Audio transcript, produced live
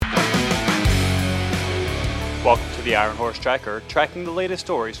Welcome to the Ironhorse Tracker, tracking the latest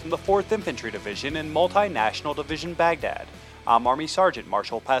stories from the 4th Infantry Division and Multinational Division Baghdad. I'm Army Sergeant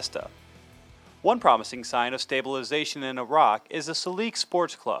Marshal Pesta. One promising sign of stabilization in Iraq is the Suleikh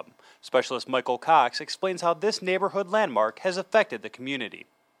Sports Club. Specialist Michael Cox explains how this neighborhood landmark has affected the community.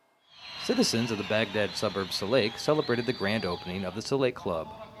 Citizens of the Baghdad suburb Suleikh celebrated the grand opening of the Suleikh Club,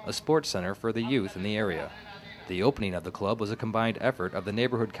 a sports center for the youth in the area. The opening of the club was a combined effort of the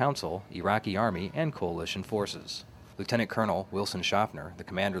Neighborhood Council, Iraqi Army, and coalition forces. Lieutenant Colonel Wilson Schaffner, the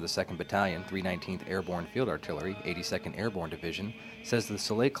commander of the 2nd Battalion, 319th Airborne Field Artillery, 82nd Airborne Division, says the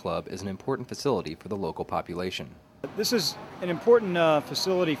Suleikh Club is an important facility for the local population. This is an important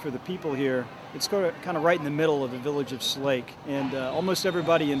facility for the people here. It's kind of right in the middle of the village of Suleikh, and almost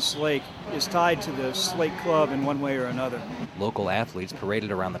everybody in Suleikh is tied to the Suleikh Club in one way or another. Local athletes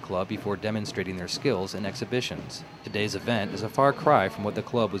paraded around the club before demonstrating their skills in exhibitions. Today's event is a far cry from what the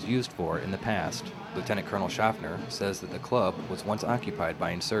club was used for in the past. Lieutenant Colonel Schaffner says that the club was once occupied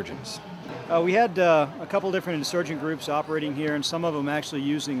by insurgents. We had a couple different insurgent groups operating here, and some of them actually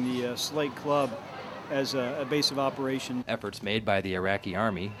using the Suleikh Club as a base of operation. Efforts made by the Iraqi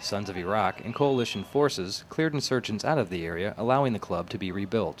Army, Sons of Iraq, and coalition forces cleared insurgents out of the area, allowing the club to be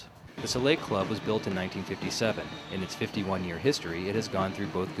rebuilt. The Suleikh Club was built in 1957. In its 51-year history, it has gone through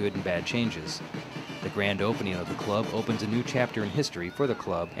both good and bad changes. The grand opening of the club opens a new chapter in history for the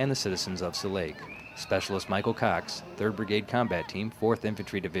club and the citizens of Suleikh. Specialist Michael Cox, 3rd Brigade Combat Team, 4th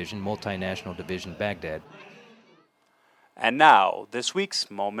Infantry Division, Multinational Division, Baghdad. And now, this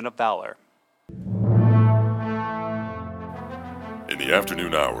week's Moment of Valor. In the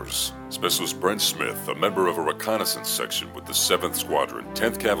afternoon hours, Specialist Brent Smith, a member of a reconnaissance section with the 7th Squadron,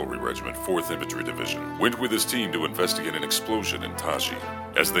 10th Cavalry Regiment, 4th Infantry Division, went with his team to investigate an explosion in Taji.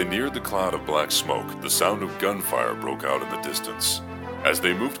 As they neared the cloud of black smoke, the sound of gunfire broke out in the distance. As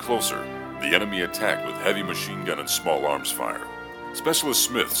they moved closer, the enemy attacked with heavy machine gun and small arms fire. Specialist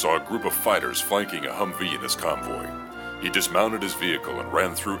Smith saw a group of fighters flanking a Humvee in his convoy. He dismounted his vehicle and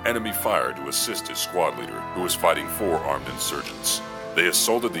ran through enemy fire to assist his squad leader, who was fighting 4 armed insurgents. They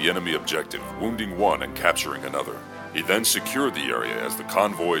assaulted the enemy objective, wounding one and capturing another. He then secured the area as the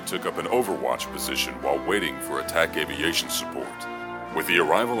convoy took up an overwatch position while waiting for attack aviation support. With the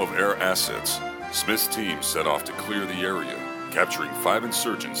arrival of air assets, Smith's team set off to clear the area, capturing 5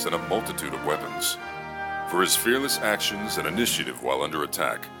 insurgents and a multitude of weapons. For his fearless actions and initiative while under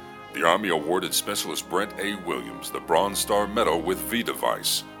attack, the Army awarded Specialist Brent A. Williams the Bronze Star Medal with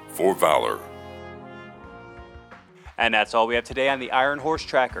V-Device for valor. And that's all we have today on the Ironhorse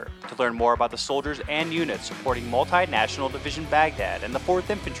Tracker. To learn more about the soldiers and units supporting Multinational Division Baghdad and the 4th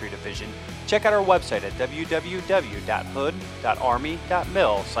Infantry Division, check out our website at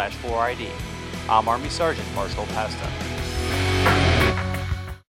www.hood.army.mil/4id. I'm Army Sergeant Marshal Pesta.